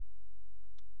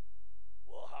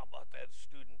about that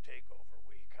student takeover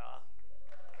week, huh?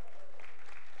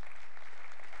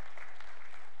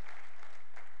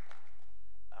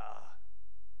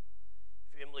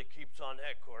 If Emily keeps on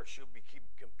that course, she'll be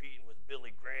competing with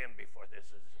Billy Graham before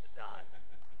this is done.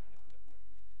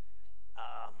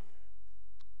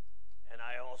 And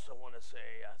I also want to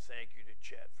say thank you to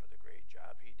Chet for the great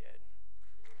job he did.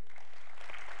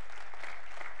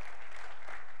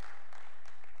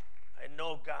 I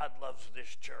know God loves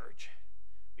this church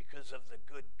because of the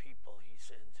good people he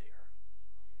sends here.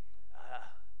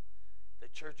 The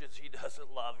churches he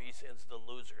doesn't love, he sends the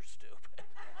losers to.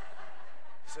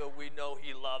 So we know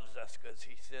he loves us because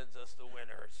he sends us the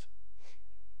winners.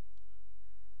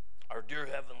 Our dear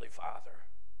Heavenly Father,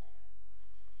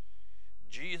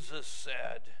 Jesus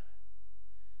said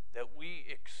that we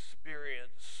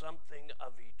experience something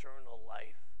of eternal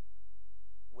life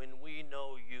when we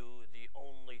know you, the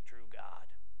only true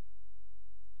God.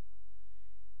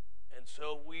 And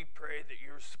so we pray that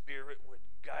your Spirit would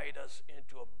guide us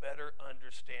into a better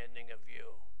understanding of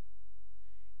you.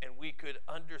 And we could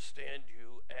understand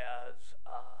you as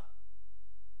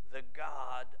the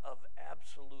God of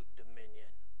absolute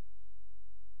dominion.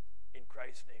 In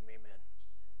Christ's name, amen.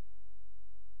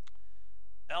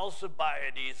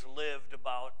 Alcibiades lived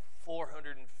about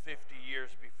 450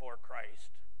 years before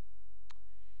Christ.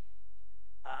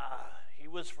 He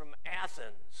was from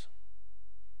Athens.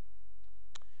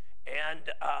 And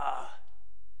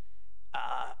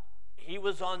he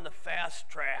was on the fast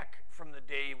track from the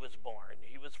day he was born.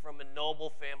 He was from a noble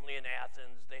family in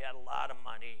Athens. They had a lot of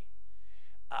money.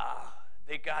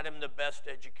 They got him the best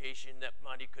education that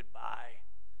money could buy.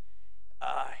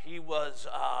 He was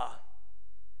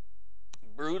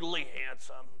brutally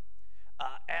handsome,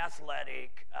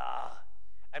 athletic,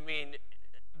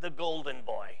 the golden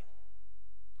boy.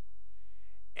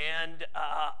 And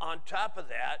on top of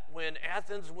that, when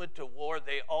Athens went to war,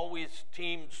 they always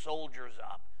teamed soldiers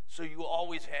up. So you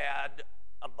always had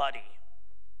a buddy.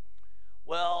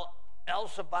 Well,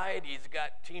 Alcibiades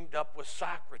got teamed up with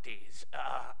Socrates.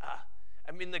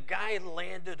 The guy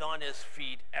landed on his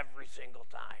feet every single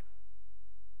time.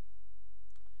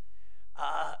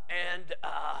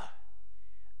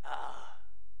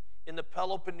 In the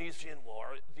Peloponnesian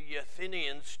War, the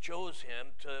Athenians chose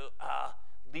him to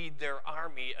lead their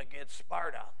army against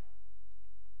Sparta.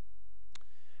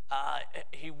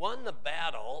 He won the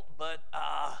battle, but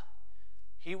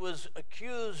he was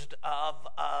accused of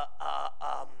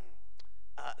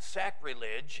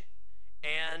sacrilege,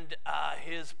 and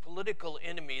his political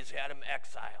enemies had him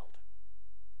exiled.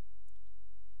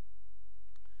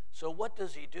 So what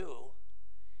does he do?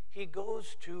 He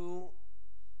goes to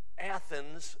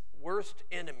Athens' worst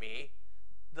enemy,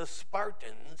 the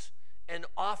Spartans, and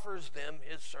offers them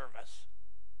his service.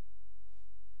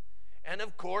 And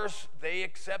of course, they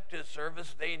accept his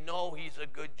service. They know he's a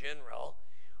good general.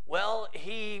 Well,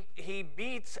 he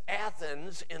beats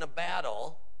Athens in a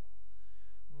battle,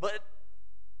 but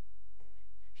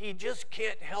he just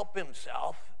can't help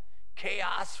himself.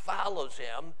 Chaos follows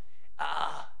him.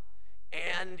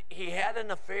 And he had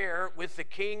an affair with the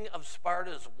king of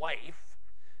Sparta's wife.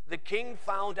 The king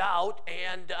found out,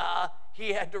 and he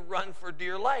had to run for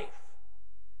dear life.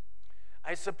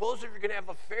 I suppose if you're going to have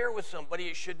an affair with somebody,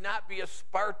 it should not be a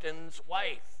Spartan's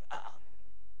wife.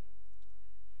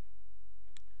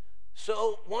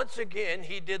 So once again,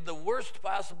 he did the worst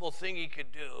possible thing he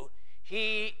could do.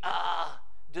 He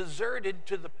deserted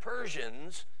to the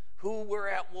Persians, who were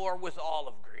at war with all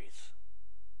of Greece.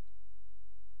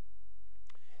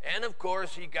 And of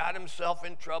course, he got himself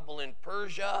in trouble in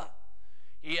Persia.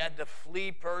 He had to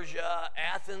flee Persia.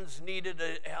 Athens needed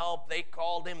help. They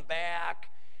called him back.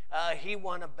 He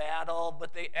won a battle,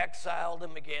 but they exiled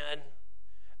him again.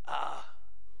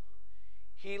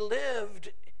 He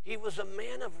was a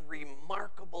man of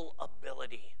remarkable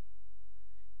ability.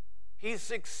 He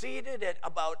succeeded at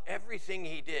about everything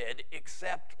he did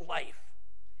except life.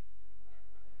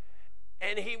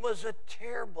 And he was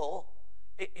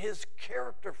his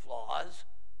character flaws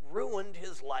ruined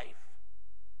his life.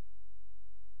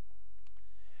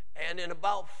 And in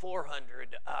about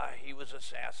 400, he was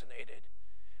assassinated.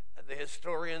 The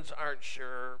historians aren't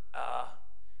sure,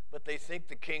 but they think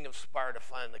the king of Sparta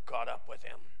finally caught up with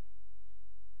him.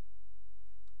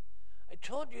 I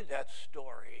told you that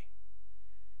story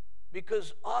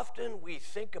because often we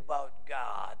think about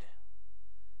God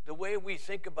the way we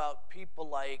think about people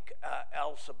like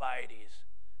Alcibiades.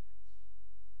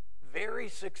 Very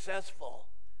successful,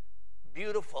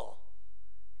 beautiful,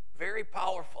 very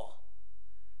powerful,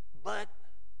 but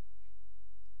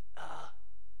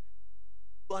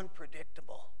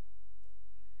unpredictable.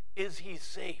 Is he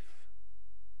safe?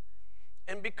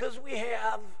 And because we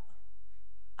have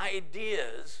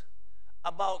ideas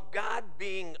about God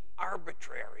being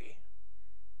arbitrary,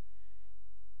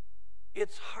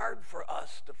 it's hard for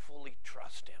us to fully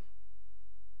trust him.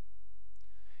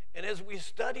 And as we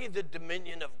study the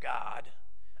dominion of God,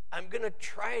 I'm going to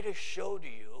try to show to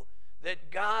you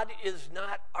that God is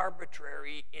not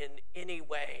arbitrary in any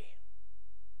way.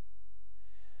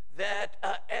 That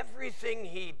everything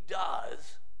he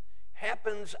does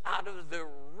happens out of the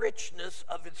richness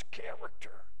of his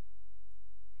character.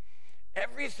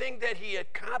 Everything that he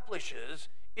accomplishes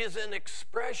is an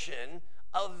expression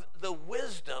of the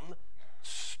wisdom,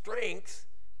 strength,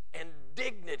 and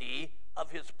dignity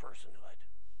of his personhood.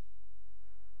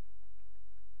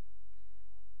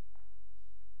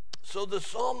 So the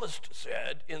psalmist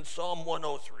said in Psalm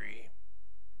 103,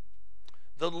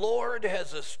 "The Lord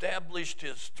has established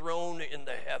his throne in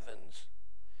the heavens,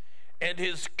 and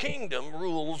his kingdom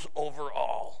rules over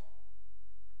all."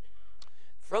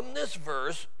 From this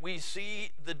verse, we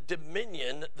see the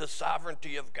dominion, the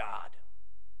sovereignty of God.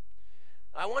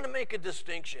 I want to make a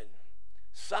distinction.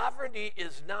 Sovereignty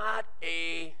is not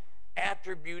an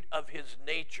attribute of his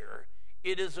nature.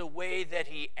 It is a way that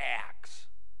he acts.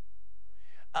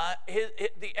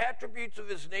 The attributes of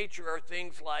his nature are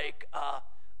things like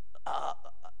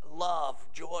love,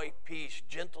 joy, peace,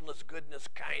 gentleness, goodness,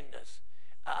 kindness,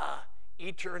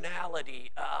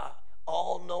 eternality,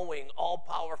 all-knowing,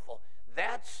 all-powerful.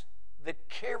 That's the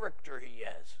character he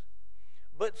is.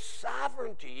 But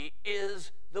sovereignty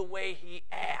is the way he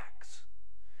acts.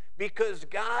 Because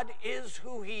God is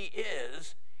who he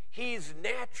is, he's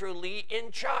naturally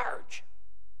in charge.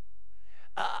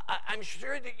 I'm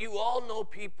sure that you all know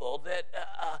people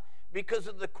that because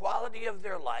of the quality of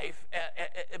their life,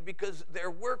 because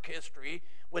their work history,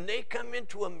 when they come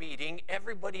into a meeting,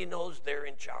 everybody knows they're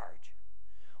in charge.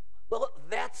 Well,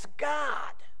 that's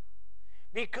God.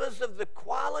 Because of the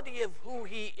quality of who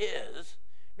he is,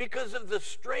 because of the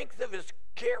strength of his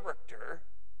character,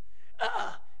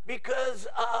 because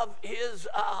of his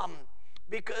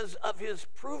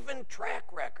proven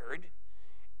track record,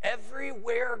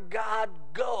 everywhere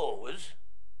God goes,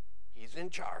 he's in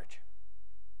charge.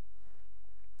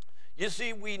 You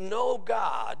see, we know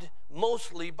God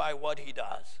mostly by what he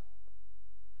does.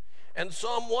 And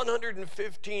Psalm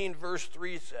 115 verse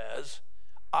 3 says,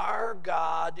 "Our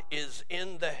God is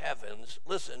in the heavens,"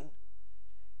 listen,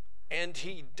 "and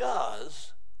he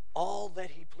does all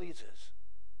that he pleases."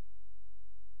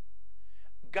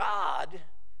 God,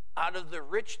 out of the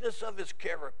richness of his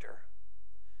character,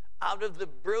 out of the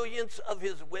brilliance of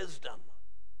his wisdom,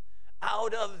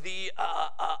 out of the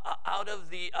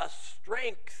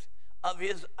strength of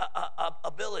his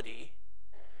ability,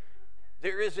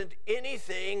 there isn't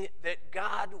anything that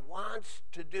God wants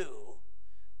to do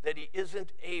that he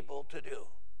isn't able to do.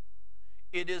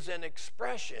 It is an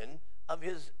expression of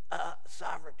his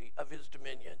sovereignty, of his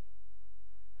dominion.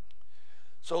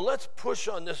 So let's push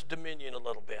on this dominion a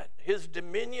little bit. His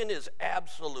dominion is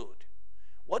absolute.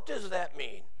 What does that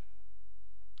mean?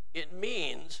 It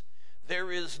means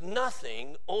there is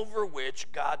nothing over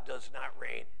which God does not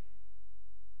reign.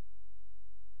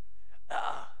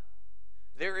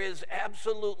 There is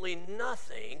absolutely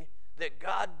nothing that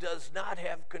God does not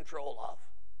have control of.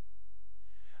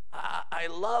 I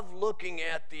love looking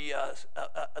at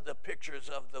the pictures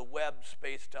of the Webb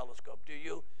Space Telescope. Do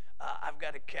you? I've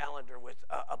got a calendar with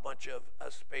a bunch of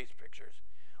space pictures.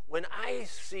 When I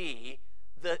see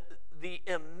the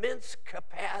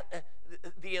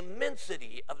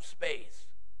immensity of space,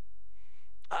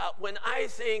 when I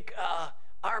think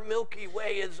our Milky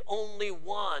Way is only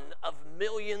one of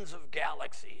millions of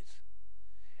galaxies,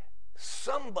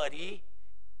 somebody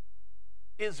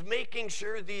is making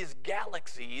sure these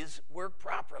galaxies work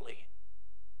properly.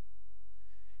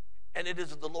 And it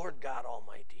is the Lord God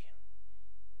Almighty.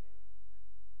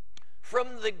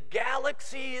 From the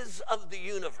galaxies of the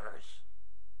universe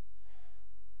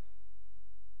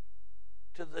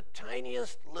to the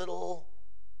tiniest little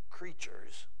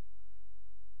creatures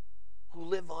who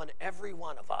live on every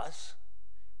one of us,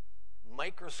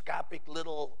 microscopic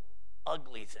little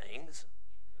ugly things,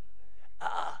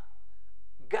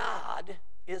 God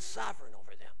is sovereign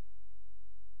over them.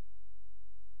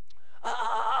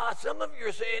 Some of you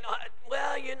are saying,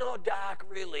 well, you know, Doc,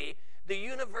 really, the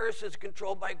universe is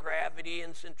controlled by gravity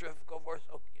and centrifugal force.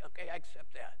 Okay, I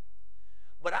accept that.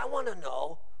 But I want to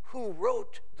know who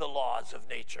wrote the laws of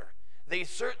nature. They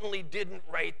certainly didn't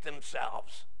write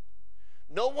themselves.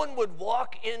 No one would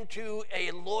walk into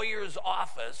a lawyer's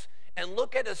office and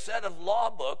look at a set of law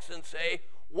books and say,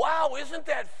 wow, isn't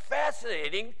that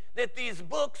fascinating that these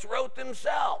books wrote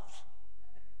themselves?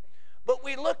 But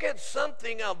we look at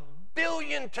something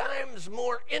billion times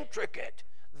more intricate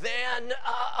than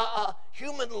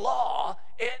human law.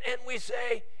 And we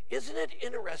say, isn't it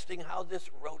interesting how this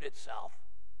wrote itself?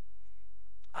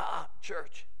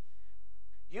 Church,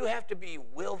 you have to be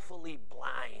willfully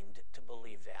blind to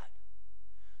believe that.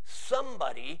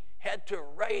 Somebody had to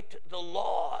write the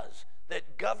laws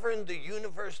that govern the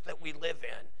universe that we live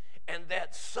in, and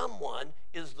that someone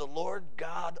is the Lord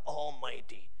God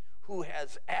Almighty, who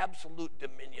has absolute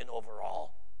dominion over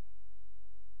all.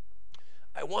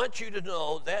 I want you to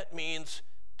know that means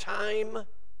time,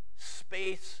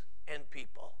 space, and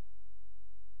people.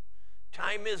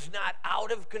 Time is not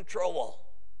out of control.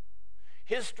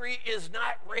 History is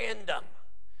not random.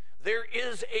 There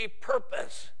is a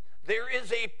purpose. There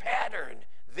is a pattern.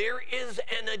 There is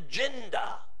an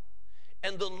agenda.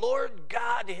 And the Lord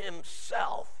God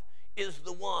himself is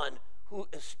the one who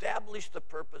established the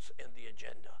purpose and the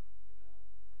agenda.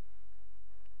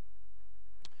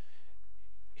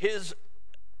 His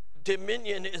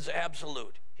dominion is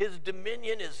absolute. His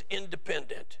dominion is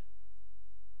independent.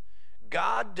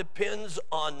 God depends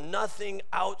on nothing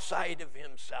outside of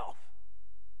himself.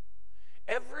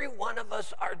 Every one of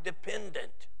us are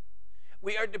dependent.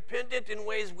 We are dependent in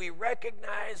ways we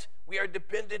recognize. We are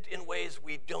dependent in ways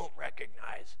we don't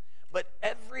recognize. But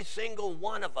every single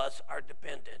one of us are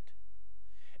dependent.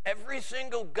 Every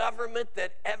single government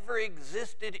that ever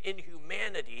existed in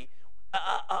humanity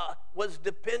was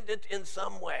dependent in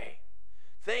some way.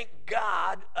 Thank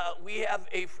God we have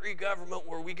a free government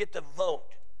where we get to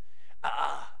vote.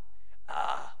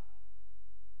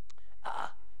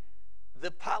 The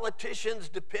politicians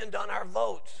depend on our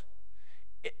votes.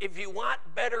 If you want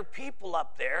better people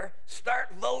up there,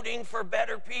 start voting for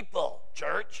better people,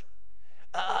 church.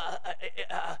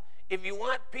 If you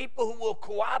want people who will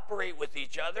cooperate with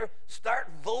each other, start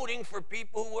voting for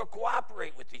people who will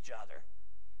cooperate with each other.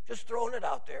 Just throwing it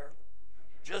out there.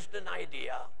 Just an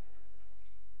idea.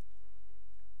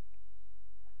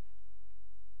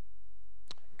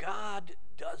 God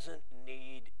doesn't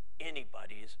need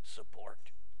anybody's support.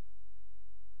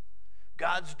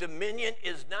 God's dominion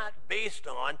is not based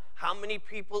on how many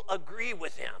people agree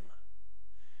with him.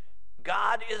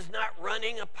 God is not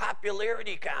running a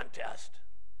popularity contest.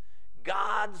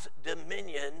 God's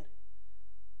dominion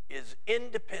is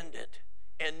independent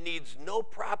and needs no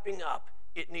propping up.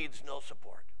 It needs no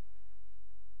support.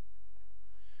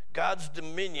 God's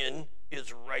dominion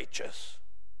is righteous.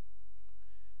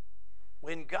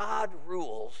 When God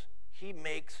rules, he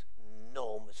makes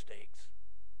no mistakes.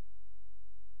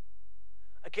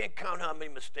 I can't count how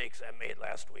many mistakes I made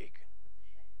last week.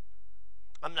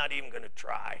 I'm not even going to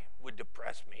try. It would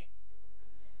depress me.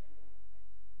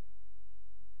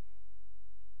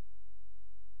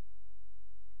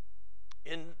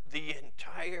 In the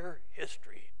entire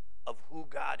history of who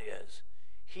God is,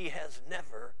 he has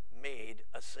never made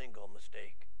a single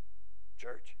mistake.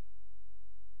 Church?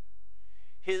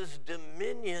 His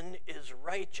dominion is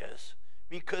righteous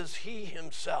because he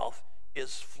himself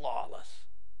is flawless.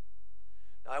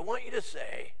 Now, I want you to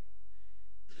say,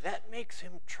 that makes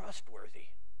him trustworthy.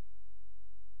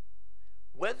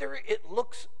 Whether it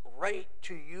looks right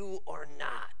to you or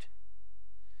not,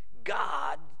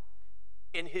 God,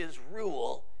 in his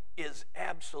rule, is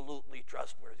absolutely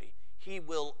trustworthy. He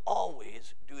will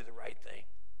always do the right thing.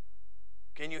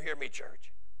 Can you hear me,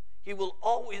 church? He will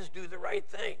always do the right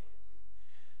thing.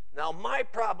 Now, my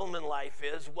problem in life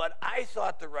is what I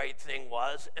thought the right thing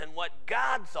was and what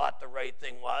God thought the right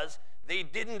thing was, they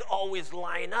didn't always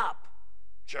line up,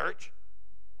 church.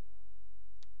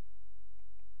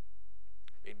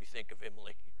 Made me think of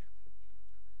Emily.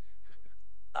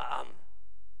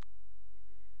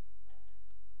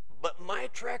 But my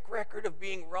track record of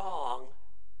being wrong,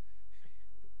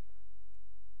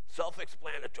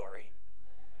 self-explanatory.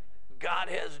 God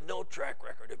has no track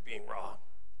record of being wrong.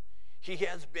 He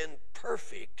has been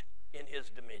perfect in his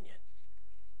dominion.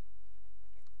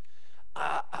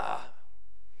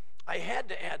 I had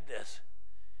to add this.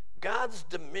 God's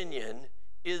dominion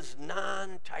is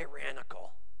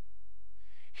non-tyrannical.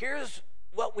 Here's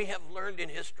what we have learned in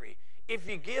history. If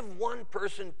you give one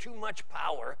person too much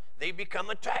power, they become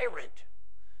a tyrant.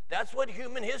 That's what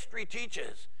human history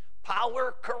teaches.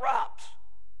 Power corrupts.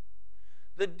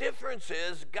 The difference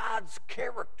is God's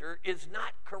character is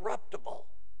not corruptible.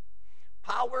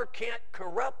 Power can't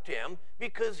corrupt him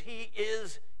because he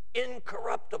is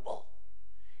incorruptible.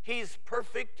 He's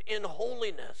perfect in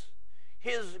holiness.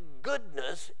 His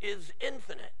goodness is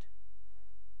infinite.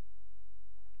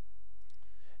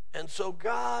 And so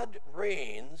God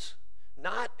reigns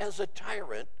not as a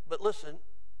tyrant, but listen,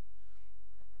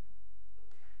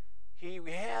 he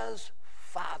has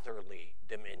fatherly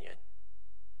dominion.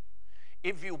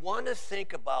 if you want to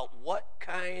think about what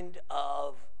kind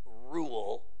of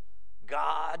rule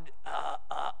God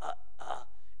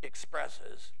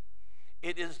expresses,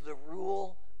 it is the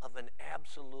rule of an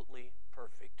absolutely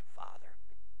perfect Father.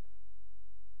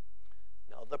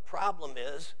 Now, the problem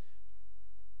is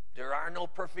there are no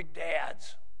perfect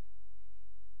dads.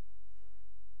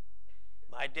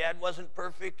 My dad wasn't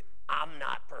perfect. I'm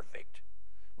not perfect.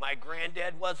 My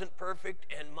granddad wasn't perfect,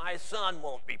 and my son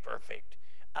won't be perfect.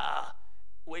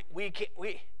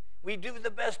 We do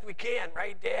the best we can,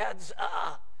 right, dads?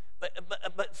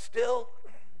 But still,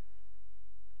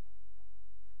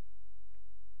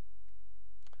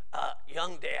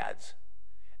 young dads,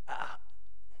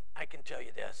 I can tell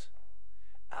you this.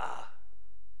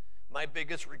 My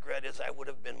biggest regret is I would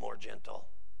have been more gentle.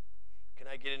 Can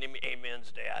I get any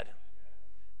amens, Dad?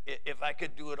 If I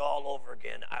could do it all over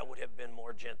again, I would have been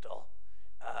more gentle.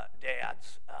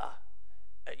 Dads,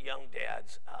 young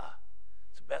dads,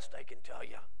 it's the best I can tell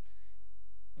you.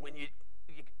 When you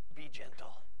be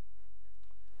gentle.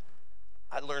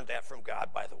 I learned that from God,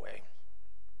 by the way.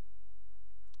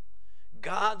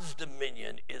 God's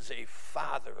dominion is a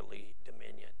fatherly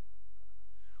dominion.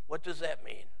 What does that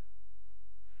mean?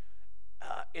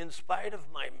 In spite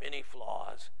of my many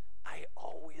flaws, I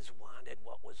always wanted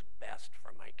what was best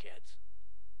for my kids.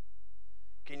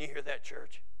 Can you hear that,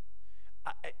 church?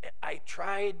 I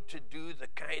tried to do the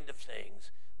kind of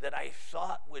things that I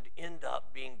thought would end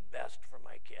up being best for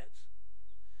my kids.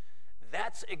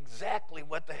 That's exactly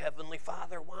what the Heavenly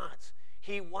Father wants.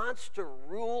 He wants to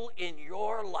rule in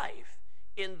your life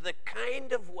in the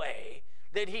kind of way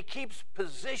that He keeps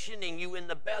positioning you in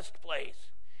the best place.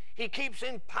 He keeps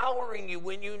empowering you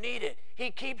when you need it. He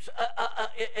keeps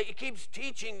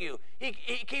teaching you. He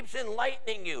keeps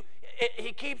enlightening you.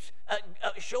 He keeps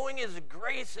showing His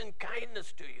grace and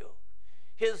kindness to you.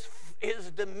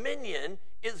 His dominion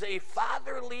is a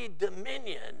fatherly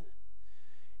dominion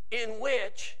in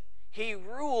which He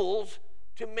rules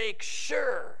to make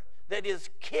sure that His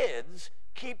kids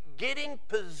keep getting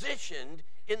positioned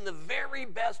in the very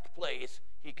best place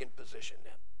He can position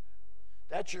them.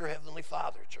 That's your Heavenly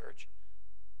Father, church.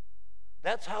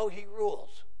 That's how He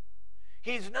rules.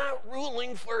 He's not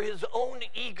ruling for His own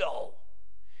ego.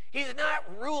 He's not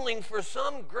ruling for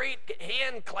some great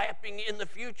hand clapping in the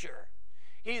future.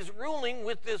 He's ruling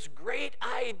with this great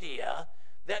idea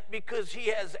that because He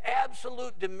has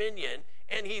absolute dominion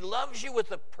and He loves you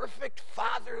with a perfect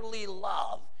fatherly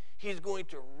love, He's going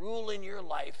to rule in your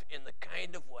life in the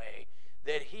kind of way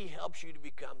that He helps you to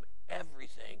become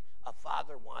everything a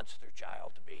father wants their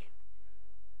child to be.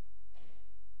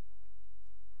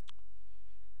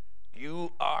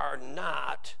 You are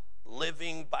not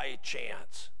living by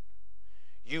chance.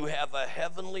 You have a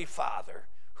Heavenly Father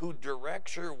who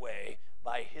directs your way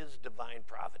by His divine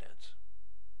providence.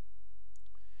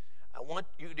 I want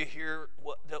you to hear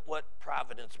what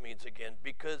providence means again,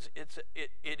 because it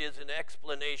is an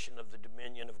explanation of the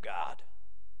dominion of God.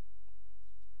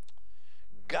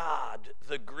 God,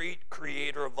 the great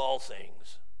creator of all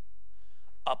things,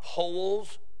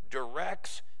 upholds,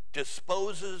 directs,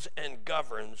 disposes, and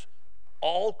governs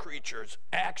all creatures,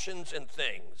 actions, and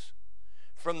things,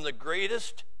 from the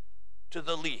greatest to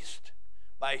the least,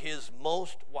 by His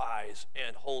most wise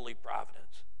and holy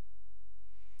providence.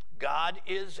 God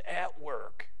is at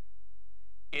work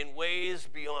in ways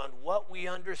beyond what we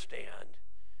understand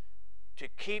to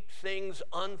keep things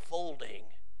unfolding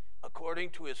according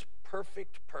to His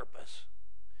perfect purpose,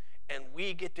 and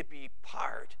we get to be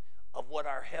part of what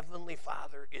our Heavenly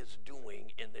Father is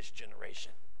doing in this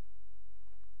generation.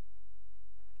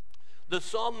 The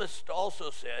psalmist also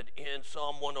said in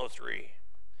Psalm 103,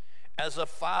 "As a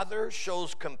father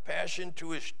shows compassion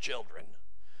to his children,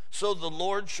 so the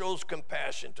Lord shows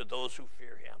compassion to those who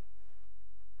fear Him."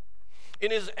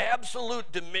 In His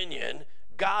absolute dominion,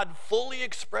 God fully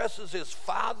expresses His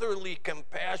fatherly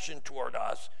compassion toward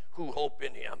us who hope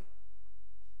in Him.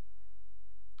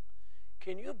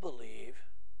 Can you believe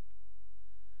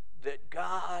that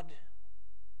God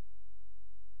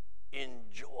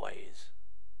enjoys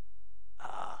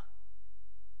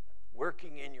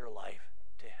working in your life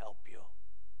to help you?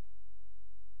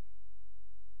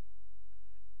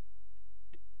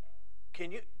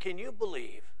 Can you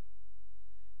believe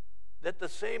that the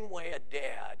same way a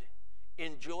dad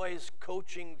enjoys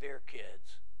coaching their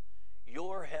kids,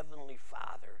 your Heavenly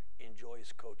Father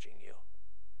enjoys coaching you?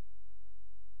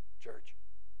 Church,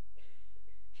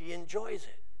 He enjoys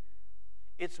it.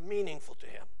 It's meaningful to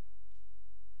Him.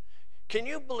 Can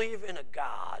you believe in a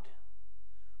God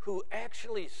who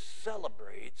actually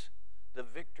celebrates the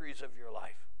victories of your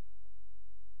life?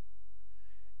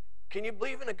 Can you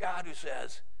believe in a God who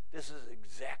says, this is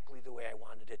exactly the way I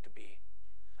wanted it to be.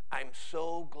 I'm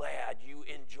so glad you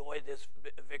enjoy this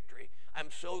victory. I'm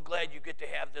so glad you get to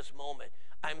have this moment.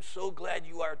 I'm so glad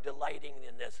you are delighting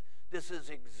in this. This is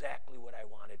exactly what I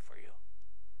wanted for you.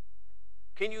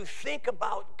 Can you think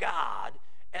about God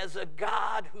as a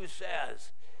God who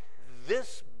says,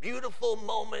 this beautiful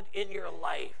moment in your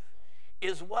life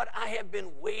is what I have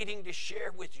been waiting to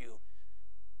share with you.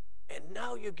 And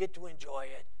now you get to enjoy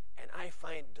it, and I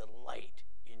find delight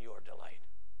in your delight.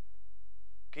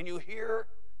 Can you hear?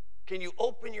 Can you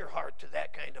open your heart to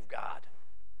that kind of God?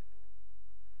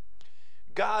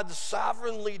 God's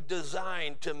sovereignly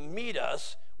designed to meet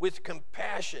us with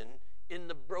compassion in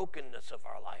the brokenness of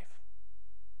our life.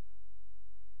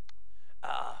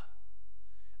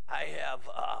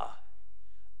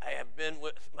 I have been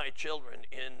with my children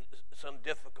in some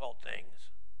difficult things.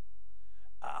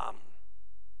 I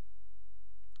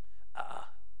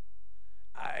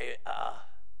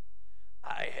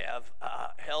have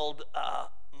held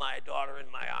my daughter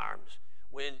in my arms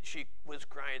when she was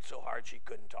crying so hard she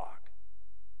couldn't talk.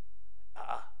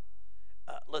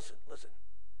 Listen.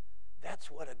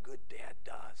 That's what a good dad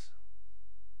does.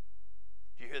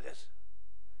 Do you hear this?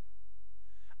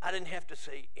 I didn't have to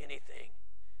say anything,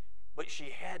 but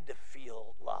she had to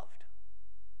feel loved.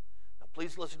 Now,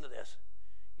 please listen to this.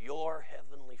 Your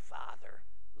heavenly Father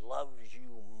loves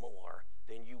you more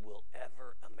than you will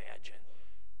ever imagine.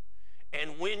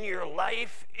 And when your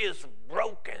life is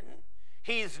broken,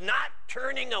 he's not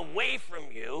turning away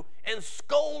from you and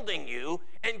scolding you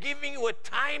and giving you a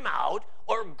timeout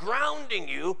or grounding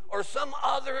you or some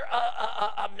other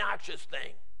obnoxious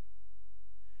thing.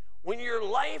 When your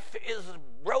life is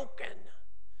broken,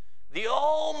 the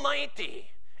Almighty,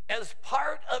 as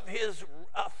part of his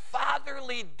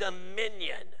fatherly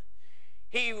dominion,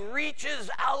 he reaches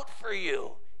out for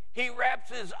you. He wraps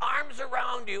his arms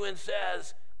around you and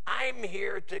says, I'm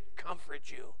here to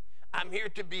comfort you. I'm here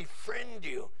to befriend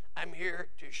you. I'm here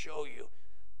to show you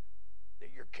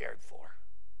that you're cared for.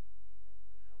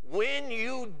 When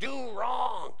you do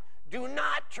wrong, do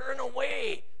not turn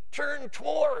away. Turn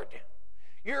toward.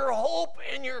 Your hope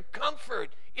and your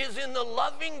comfort is in the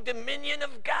loving dominion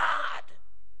of God.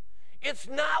 It's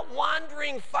not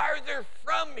wandering farther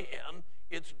from him.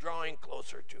 It's drawing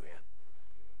closer to him.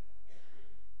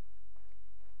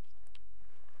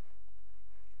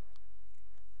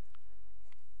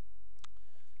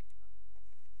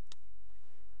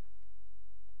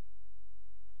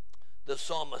 The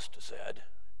psalmist said,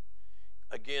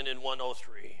 again in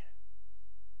 103,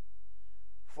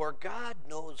 for God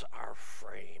knows our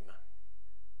frame.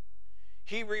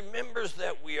 He remembers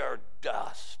that we are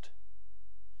dust.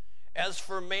 As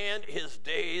for man, his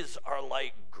days are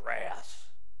like grass.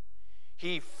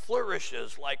 He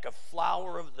flourishes like a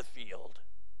flower of the field.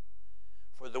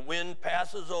 For the wind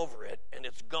passes over it, and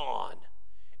it's gone,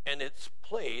 and its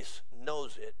place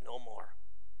knows it no more.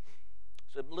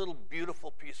 It's a little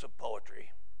beautiful piece of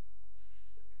poetry.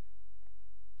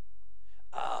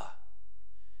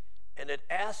 And it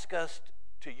asks us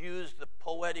to use the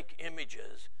poetic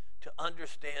images to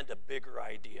understand a bigger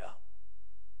idea.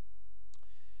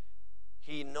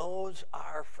 He knows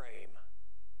our frame.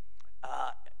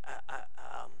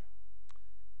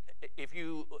 If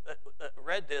you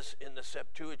read this in the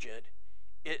Septuagint,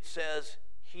 it says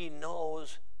he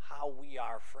knows how we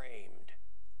are framed.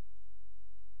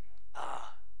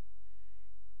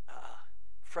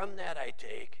 From that I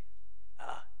take,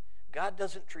 God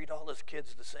doesn't treat all his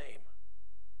kids the same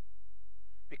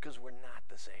because we're not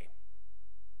the same.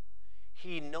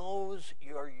 He knows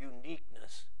your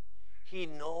uniqueness. He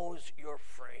knows your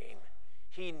frame.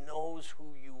 He knows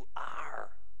who you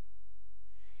are.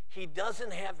 He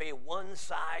doesn't have a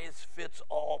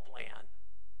one-size-fits-all plan.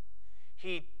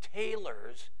 He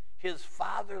tailors his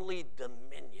fatherly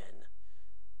dominion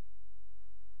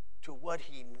to what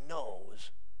he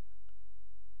knows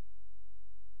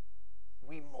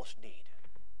we most need.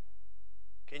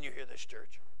 Can you hear this,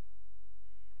 church?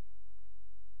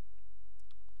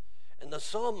 And the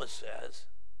psalmist says,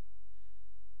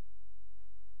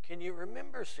 can you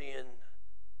remember seeing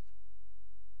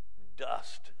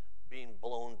dust being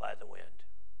blown by the wind?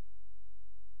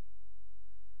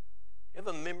 You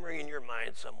have a memory in your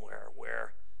mind somewhere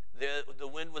where the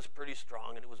wind was pretty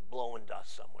strong and it was blowing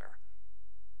dust somewhere.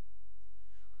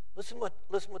 Listen what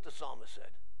the psalmist said.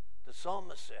 The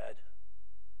psalmist said,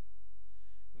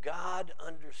 God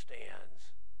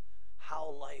understands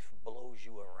how life blows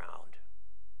you around.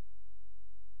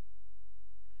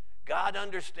 God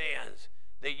understands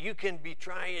that you can be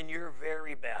trying your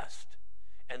very best,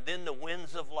 and then the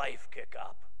winds of life kick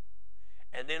up,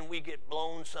 and then we get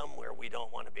blown somewhere we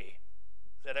don't want to be.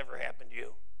 Has that ever happened to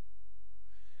you?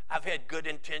 I've had good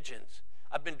intentions.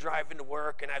 I've been driving to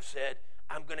work and I've said,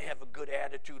 I'm going to have a good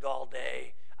attitude all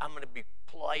day. I'm going to be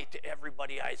polite to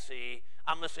everybody I see.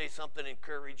 I'm going to say something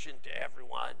encouraging to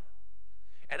everyone.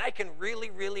 And I can really,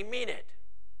 really mean it.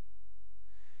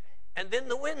 And then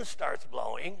the wind starts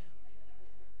blowing.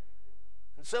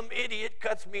 And some idiot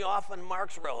cuts me off on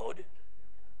Mark's Road.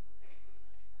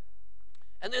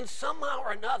 And then somehow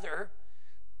or another,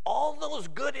 all those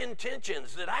good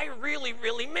intentions that I really,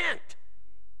 really meant,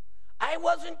 I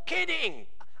wasn't kidding.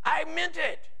 I meant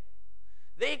it.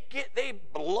 They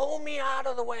blow me out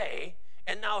of the way,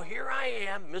 and now here I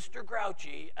am, Mr.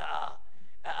 Grouchy,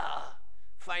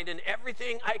 finding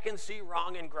everything I can see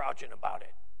wrong and grouching about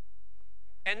it.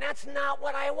 And that's not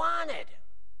what I wanted.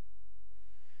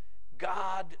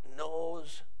 God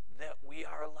knows that we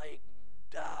are like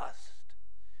dust,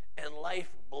 and life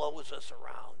blows us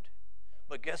around.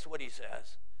 But guess what he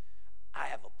says? I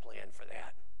have a plan for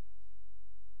that.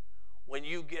 When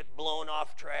you get blown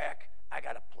off track, I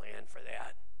got a plan for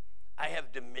that. I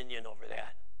have dominion over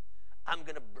that. I'm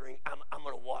going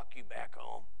to walk you back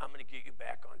home. I'm going to get you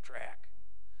back on track.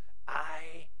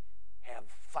 I have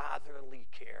fatherly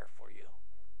care for you.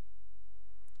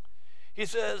 He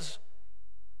says,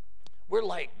 we're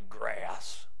like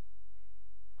grass.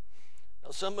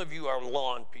 Now, some of you are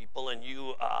lawn people, and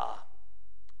you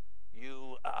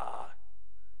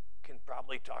can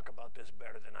probably talk about this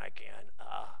better than I can.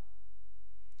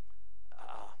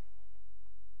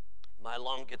 My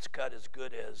lawn gets cut as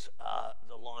good as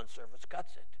the lawn service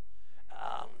cuts it.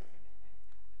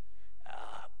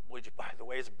 Which, by the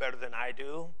way, is better than I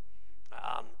do.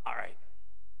 All right.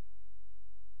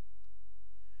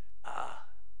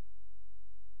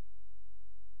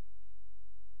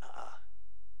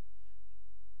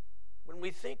 When we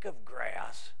think of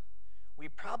grass, we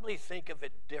probably think of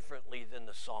it differently than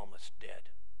the psalmist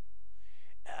did.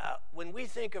 When we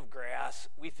think of grass,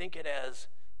 we think it as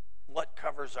what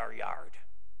covers our yard,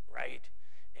 right?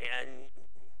 And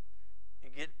you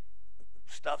get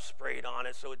stuff sprayed on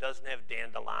it so it doesn't have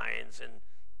dandelions and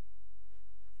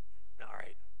all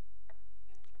right.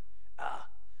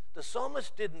 The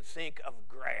psalmist didn't think of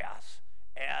grass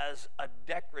as a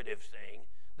decorative thing.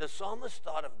 The psalmist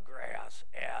thought of grass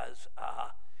as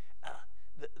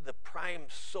the prime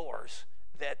source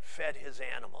that fed his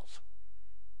animals.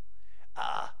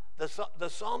 The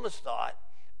psalmist thought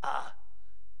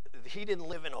he didn't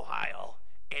live in Ohio,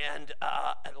 and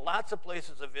in lots of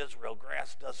places of Israel,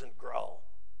 grass doesn't grow.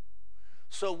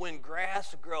 So when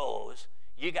grass grows,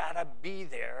 you got to be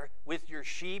there with your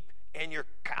sheep and your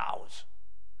cows.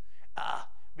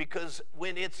 Because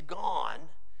when it's gone,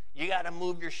 you got to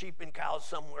move your sheep and cows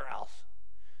somewhere else.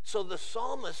 So the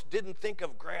psalmist didn't think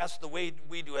of grass the way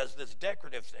we do as this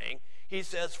decorative thing. He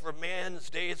says, for man's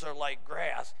days are like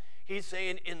grass. He's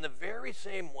saying in the very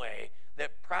same way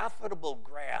that profitable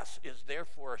grass is there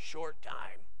for a short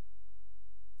time,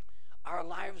 our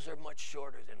lives are much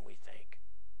shorter than we think.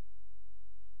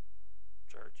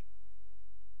 Church.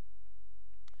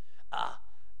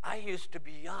 I used to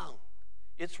be young.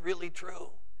 It's really true.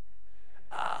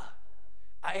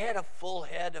 I had a full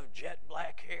head of jet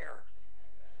black hair.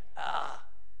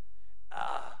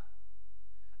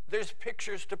 There's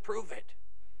pictures to prove it.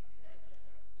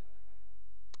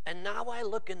 And now I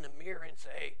look in the mirror and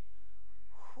say,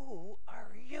 who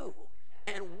are you?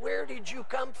 And where did you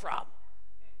come from?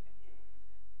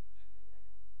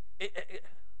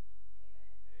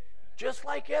 Just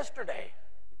like yesterday.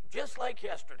 Just like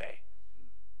yesterday.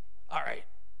 All right.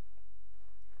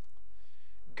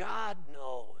 God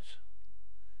knows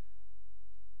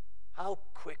how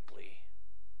quickly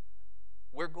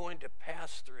we're going to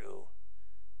pass through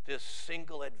this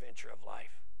single adventure of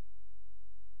life.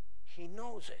 He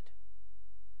knows it.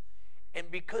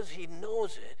 And because he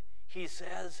knows it, he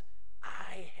says,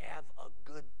 I have a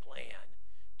good plan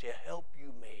to help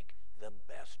you make the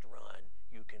best run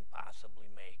you can possibly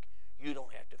make. You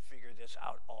don't have to figure this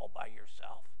out all by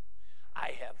yourself.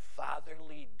 I have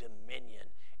fatherly dominion,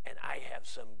 and I have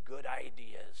some good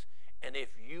ideas. And if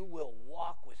you will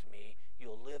walk with me,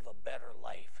 you'll live a better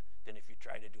life than if you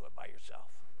try to do it by yourself.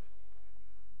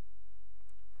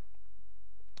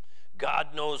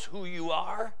 God knows who you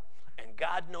are, and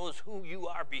God knows who you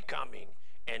are becoming,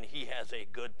 and he has a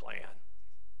good plan.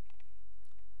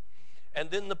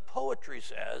 And then the poetry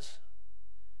says,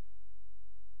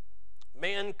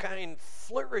 mankind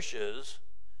flourishes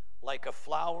like a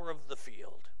flower of the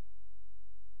field.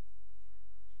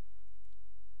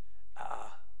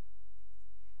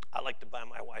 I like to buy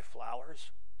my wife flowers.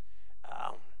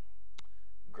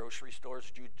 Grocery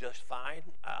stores do just fine.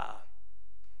 I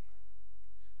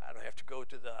don't have to go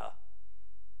to the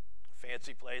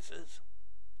fancy places.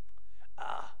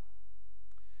 Uh,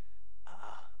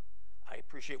 I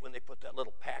appreciate when they put that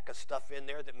little pack of stuff in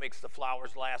there that makes the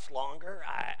flowers last longer.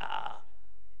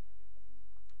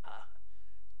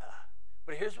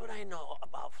 But here's what I know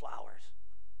about flowers.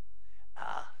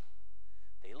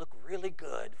 They look really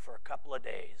good for a couple of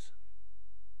days.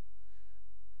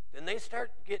 Then they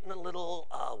start getting a little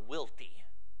wilty.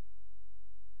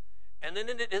 And then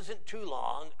it isn't too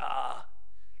long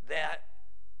that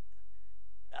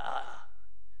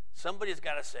somebody's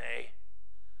got to say,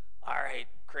 all right,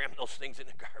 cram those things in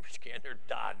the garbage can, they're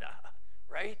done,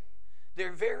 right?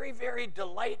 They're very, very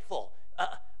delightful,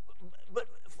 but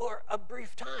for a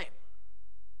brief time.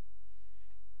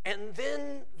 And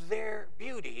then their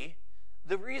beauty,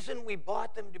 the reason we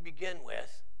bought them to begin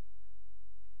with,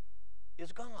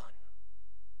 is gone.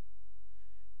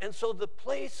 And so the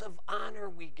place of honor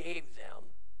we gave them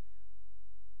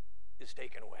is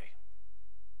taken away.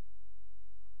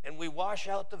 And we wash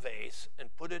out the vase and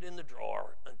put it in the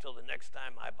drawer until the next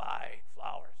time I buy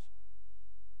flowers.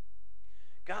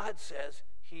 God says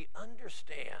he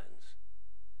understands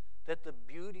that the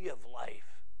beauty of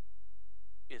life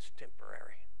is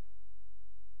temporary.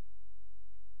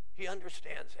 He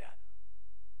understands that.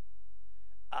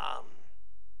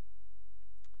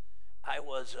 I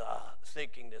was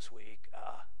thinking this week,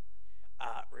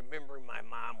 remembering my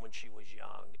mom when she was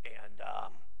young, and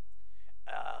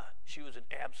she was an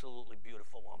absolutely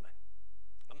beautiful woman.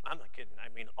 I'm not kidding. I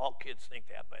mean, all kids think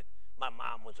that, but my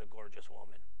mom was a gorgeous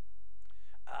woman.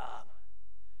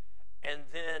 And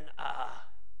then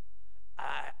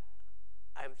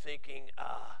I'm thinking,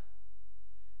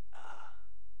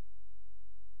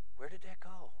 where did that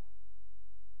go?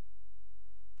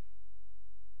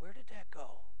 Where did that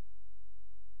go?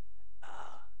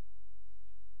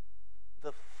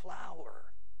 The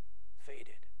flower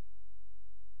faded.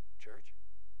 Church,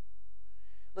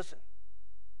 listen,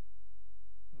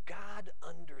 God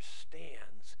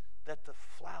understands that the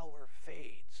flower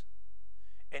fades,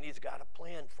 and he's got a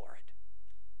plan for it.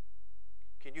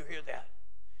 Can you hear that?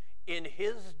 In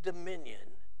his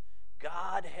dominion,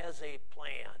 God has a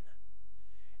plan,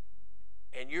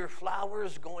 and your flower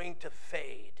is going to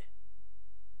fade,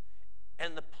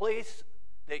 and the place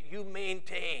that you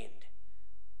maintained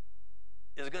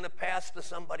is going to pass to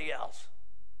somebody else.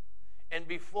 And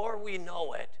before we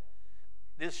know it,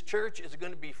 this church is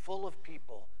going to be full of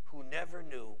people who never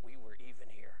knew we were even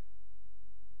here.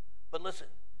 But listen,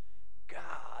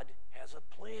 God has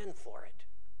a plan for it.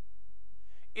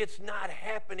 It's not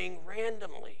happening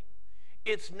randomly.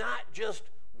 It's not just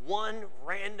one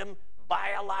random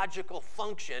biological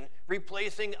function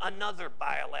replacing another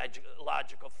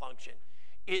biological function.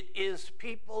 It is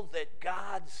people that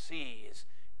God sees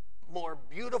more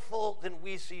beautiful than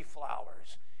we see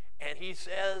flowers. And he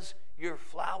says, your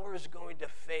flower is going to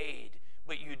fade,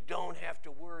 but you don't have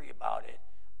to worry about it.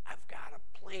 I've got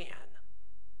a plan.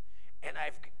 And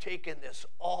I've taken this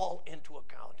all into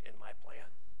account in my plan.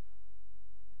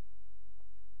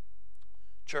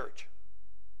 Church,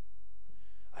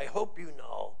 I hope you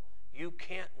know you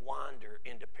can't wander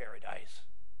into paradise.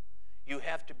 You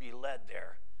have to be led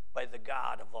there by the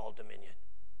God of all dominion.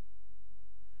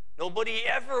 Nobody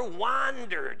ever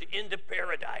wandered into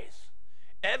paradise.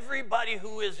 Everybody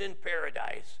who is in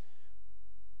paradise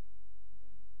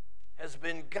has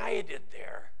been guided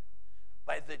there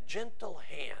by the gentle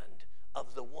hand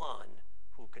of the one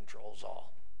who controls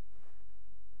all.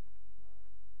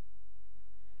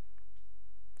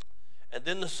 And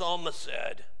then the psalmist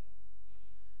said,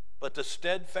 but the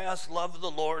steadfast love of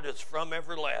the Lord is from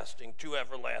everlasting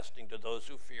to those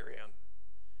who fear him,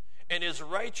 and his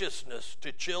righteousness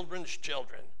to children's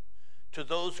children, to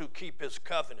those who keep his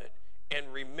covenant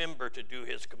and remember to do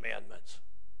his commandments.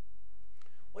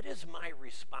 What is my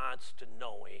response to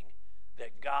knowing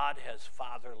that God has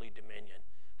fatherly dominion?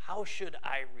 How should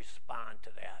I respond to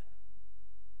that?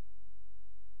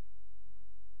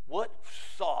 What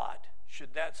thought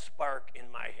should that spark in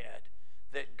my head?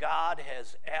 That God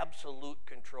has absolute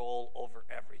control over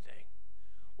everything.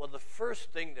 Well, the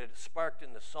first thing that it sparked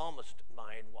in the psalmist's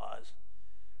mind was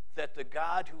that the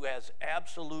God who has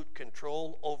absolute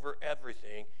control over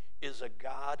everything is a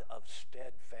God of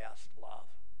steadfast love.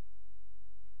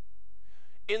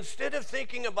 Instead of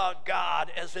thinking about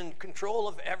God as in control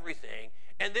of everything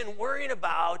and then worrying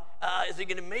about, is he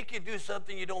going to make you do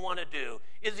something you don't want to do?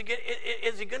 Is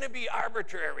he going to be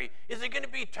arbitrary? Is he going to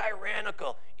be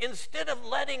tyrannical? Instead of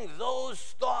letting those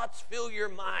thoughts fill your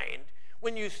mind,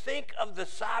 when you think of the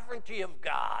sovereignty of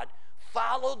God,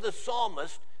 follow the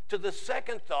psalmist to the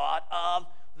second thought of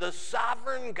the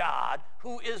sovereign God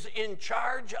who is in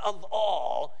charge of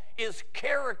all is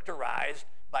characterized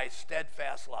by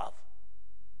steadfast love.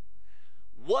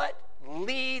 What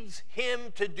leads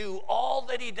him to do all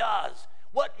that he does?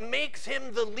 What makes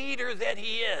him the leader that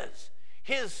he is?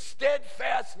 His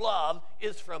steadfast love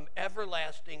is from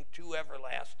everlasting to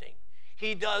everlasting.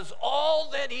 He does all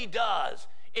that he does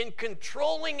in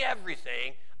controlling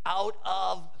everything out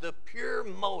of the pure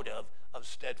motive of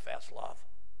steadfast love.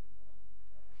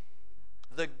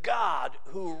 The God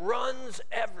who runs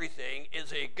everything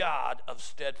is a God of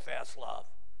steadfast love.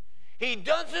 He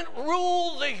doesn't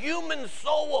rule the human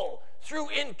soul through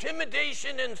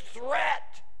intimidation and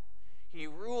threat. He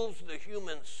rules the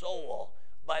human soul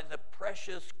by the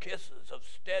precious kisses of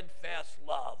steadfast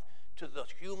love to the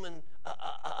human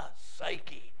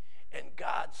psyche. And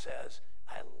God says,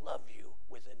 I love you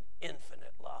with an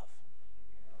infinite love.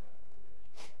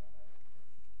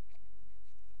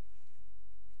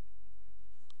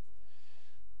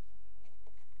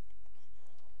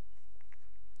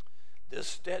 This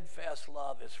steadfast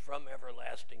love is from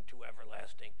everlasting to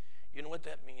everlasting. You know what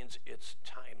that means? It's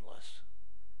timeless.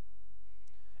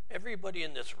 Everybody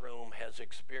in this room has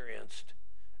experienced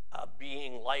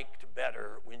being liked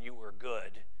better when you were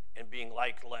good and being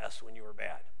liked less when you were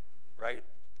bad, right?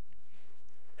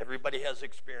 Everybody has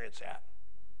experienced that.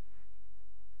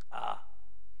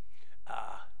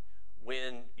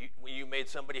 When you made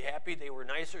somebody happy, they were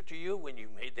nicer to you. When you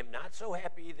made them not so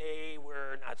happy, they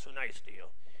were not so nice to you.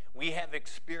 We have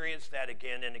experienced that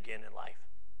again and again in life.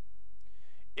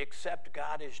 Except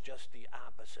God is just the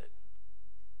opposite.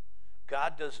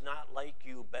 God does not like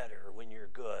you better when you're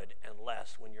good and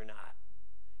less when you're not.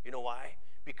 You know why?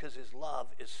 Because his love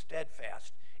is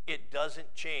steadfast. It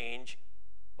doesn't change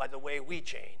by the way we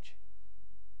change.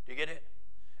 Do you get it?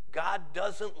 God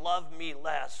doesn't love me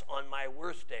less on my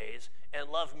worst days and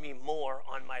love me more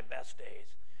on my best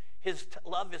days. His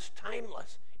love is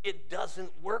timeless. It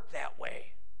doesn't work that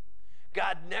way.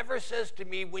 God never says to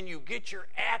me, when you get your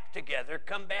act together,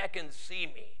 come back and see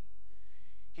me.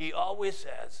 He always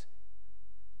says,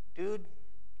 dude,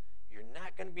 you're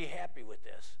not going to be happy with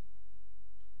this.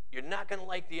 You're not going to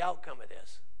like the outcome of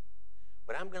this.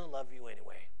 But I'm going to love you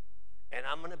anyway. And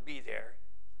I'm going to be there.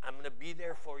 I'm going to be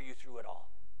there for you through it all.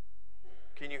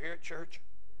 Can you hear it, church?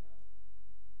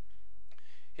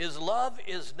 His love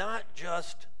is not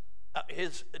just,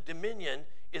 his dominion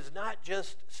is not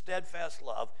just steadfast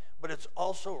love, but it's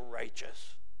also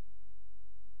righteous.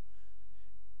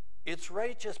 It's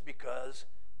righteous because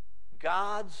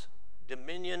God's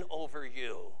dominion over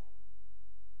you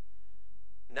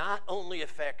not only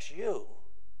affects you,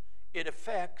 it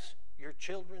affects your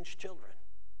children's children.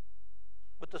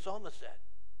 What the psalmist said.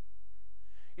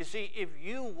 You see, if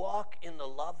you walk in the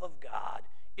love of God,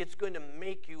 it's going to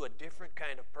make you a different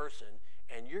kind of person,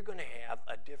 and you're going to have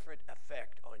a different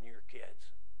effect on your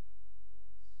kids.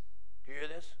 Do you hear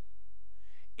this?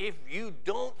 If you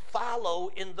don't follow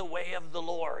in the way of the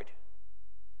Lord,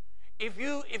 if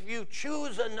you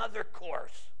choose another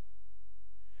course,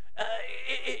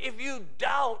 if you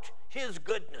doubt his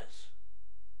goodness,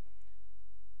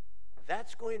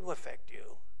 that's going to affect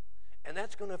you, and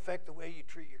that's going to affect the way you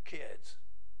treat your kids,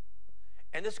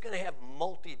 and it's going to have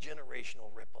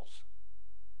multi-generational ripples.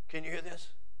 Can you hear this?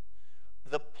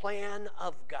 The plan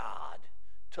of God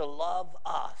to love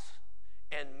us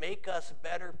and make us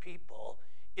better people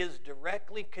is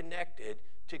directly connected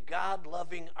to God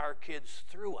loving our kids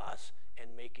through us and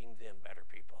making them better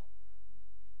people.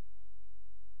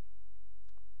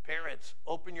 Parents,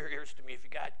 open your ears to me if you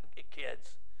got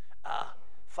kids.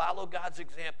 Follow God's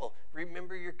example.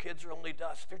 Remember, your kids are only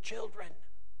dust. They're children.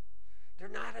 They're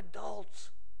not adults.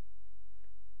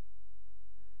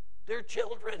 They're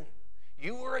children.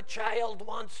 You were a child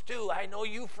once too. I know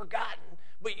you've forgotten,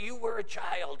 but you were a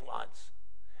child once.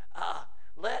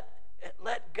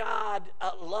 Let God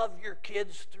love your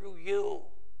kids through you.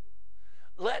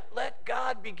 Let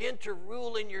God begin to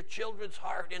rule in your children's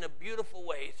heart in a beautiful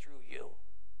way through you.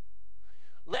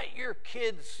 Let your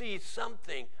kids see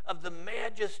something of the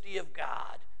majesty of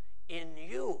God in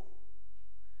you,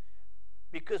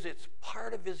 because it's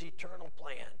part of his eternal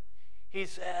plan. He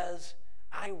says,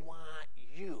 I want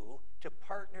you to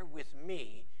partner with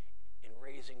me in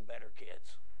raising better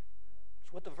kids.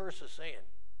 That's what the verse is saying.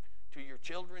 To your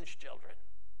children's children.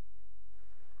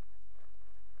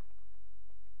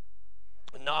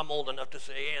 And now I'm old enough to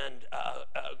say, and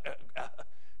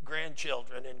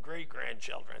grandchildren and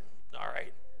great-grandchildren. All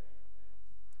right.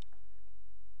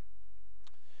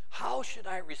 How should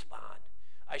I respond?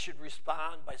 I should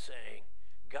respond by saying,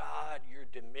 God, your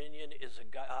dominion is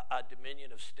a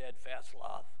dominion of steadfast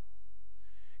love.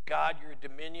 God, your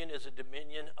dominion is a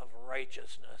dominion of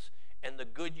righteousness. And the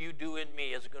good you do in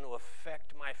me is going to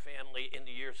affect my family in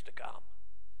the years to come.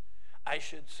 I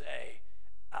should say,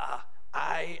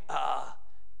 I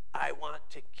want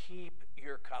to keep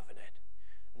your covenant.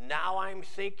 Now I'm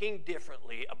thinking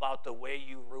differently about the way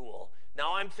you rule.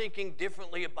 Now I'm thinking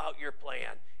differently about your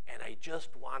plan, and I just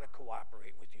want to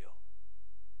cooperate with you.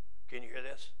 Can you hear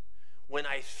this? When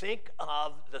I think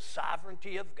of the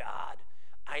sovereignty of God,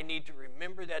 I need to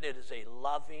remember that it is a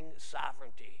loving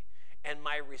sovereignty. And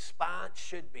my response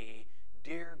should be,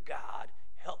 dear God,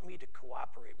 help me to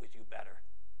cooperate with you better.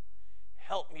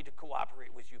 Help me to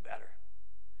cooperate with you better.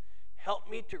 Help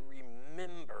me to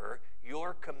remember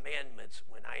your commandments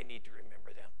when I need to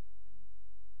remember them.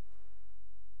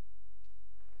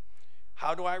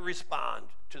 How do I respond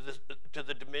to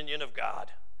the dominion of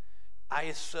God?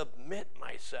 I submit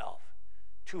myself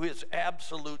to his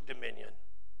absolute dominion.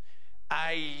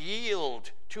 I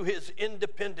yield to his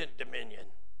independent dominion.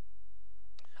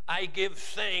 I give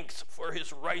thanks for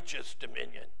his righteous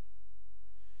dominion.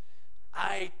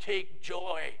 I take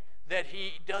joy that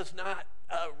he does not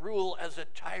rule as a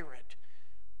tyrant,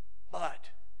 but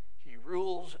he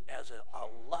rules as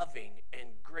a loving and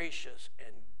gracious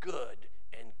and good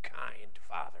and kind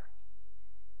Father.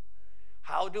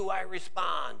 How do I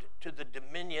respond to the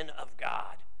dominion of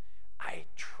God? I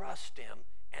trust him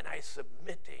and I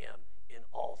submit to him in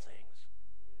all things.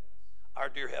 Our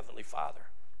dear Heavenly Father,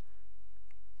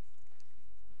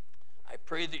 I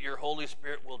pray that your Holy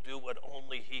Spirit will do what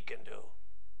only he can do.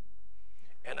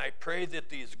 And I pray that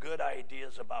these good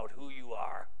ideas about who you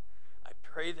are, I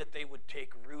pray that they would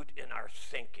take root in our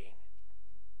thinking.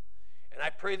 And I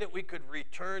pray that we could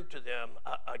return to them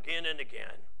again and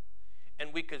again.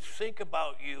 And we could think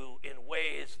about you in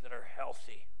ways that are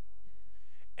healthy.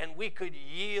 And we could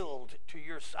yield to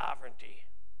your sovereignty.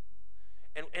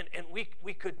 And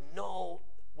we could know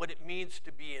what it means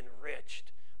to be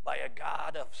enriched by a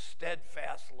God of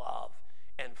steadfast love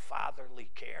and fatherly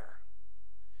care.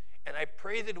 And I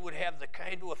pray that it would have the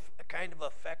kind of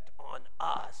effect on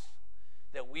us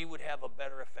that we would have a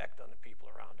better effect on the people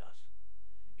around us.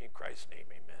 In Christ's name,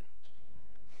 amen.